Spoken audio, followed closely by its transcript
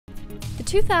The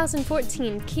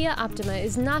 2014 Kia Optima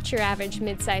is not your average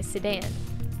midsize sedan.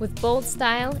 With bold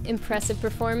style, impressive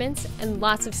performance, and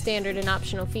lots of standard and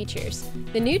optional features,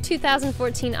 the new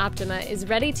 2014 Optima is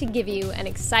ready to give you an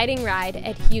exciting ride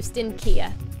at Huston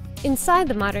Kia. Inside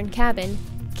the modern cabin,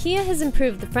 Kia has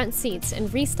improved the front seats and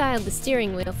restyled the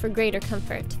steering wheel for greater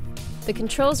comfort. The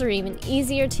controls are even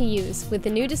easier to use with the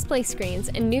new display screens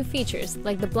and new features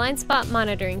like the blind spot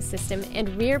monitoring system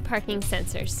and rear parking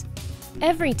sensors.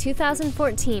 Every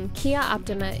 2014 Kia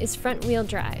Optima is front-wheel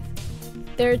drive.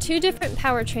 There are two different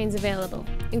powertrains available,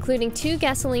 including two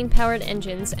gasoline-powered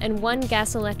engines and one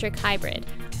gas-electric hybrid,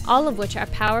 all of which are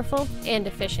powerful and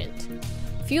efficient.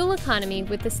 Fuel economy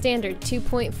with the standard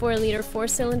 2.4-liter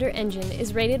four-cylinder engine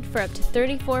is rated for up to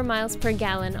 34 miles per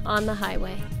gallon on the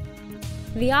highway.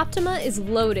 The Optima is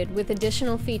loaded with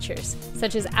additional features,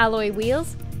 such as alloy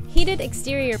wheels, heated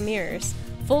exterior mirrors,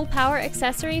 full power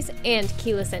accessories, and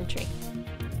keyless entry.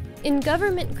 In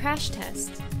government crash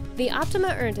tests, the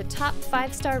Optima earned a top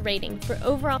 5-star rating for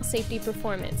overall safety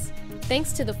performance,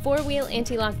 thanks to the four-wheel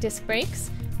anti-lock disc brakes,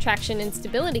 traction and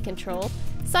stability control,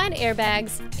 side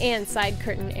airbags, and side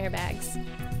curtain airbags.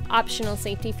 Optional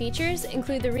safety features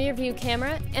include the rear-view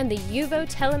camera and the UVO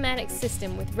telematics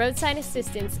system with roadside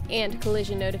assistance and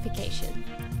collision notification.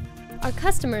 Our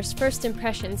customers' first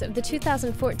impressions of the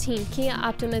 2014 Kia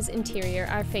Optima's interior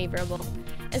are favorable,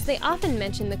 as they often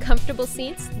mention the comfortable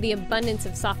seats, the abundance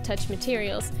of soft-touch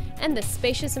materials, and the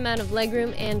spacious amount of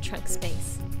legroom and trunk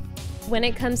space. When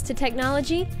it comes to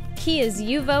technology, Kia's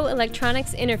UVO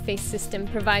electronics interface system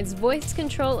provides voice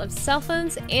control of cell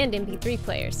phones and MP3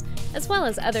 players, as well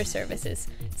as other services,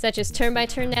 such as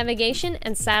turn-by-turn navigation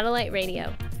and satellite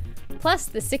radio. Plus,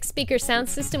 the 6-speaker sound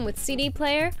system with CD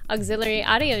player, auxiliary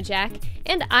audio jack,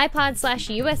 and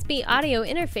iPod/USB audio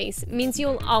interface means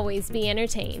you'll always be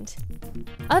entertained.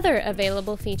 Other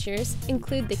available features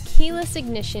include the keyless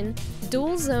ignition,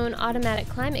 dual-zone automatic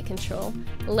climate control,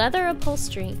 leather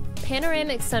upholstery,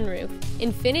 panoramic sunroof,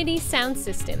 infinity sound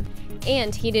system,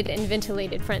 and heated and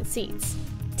ventilated front seats.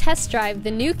 Test drive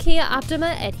the new Kia Optima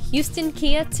at Huston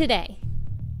Kia today.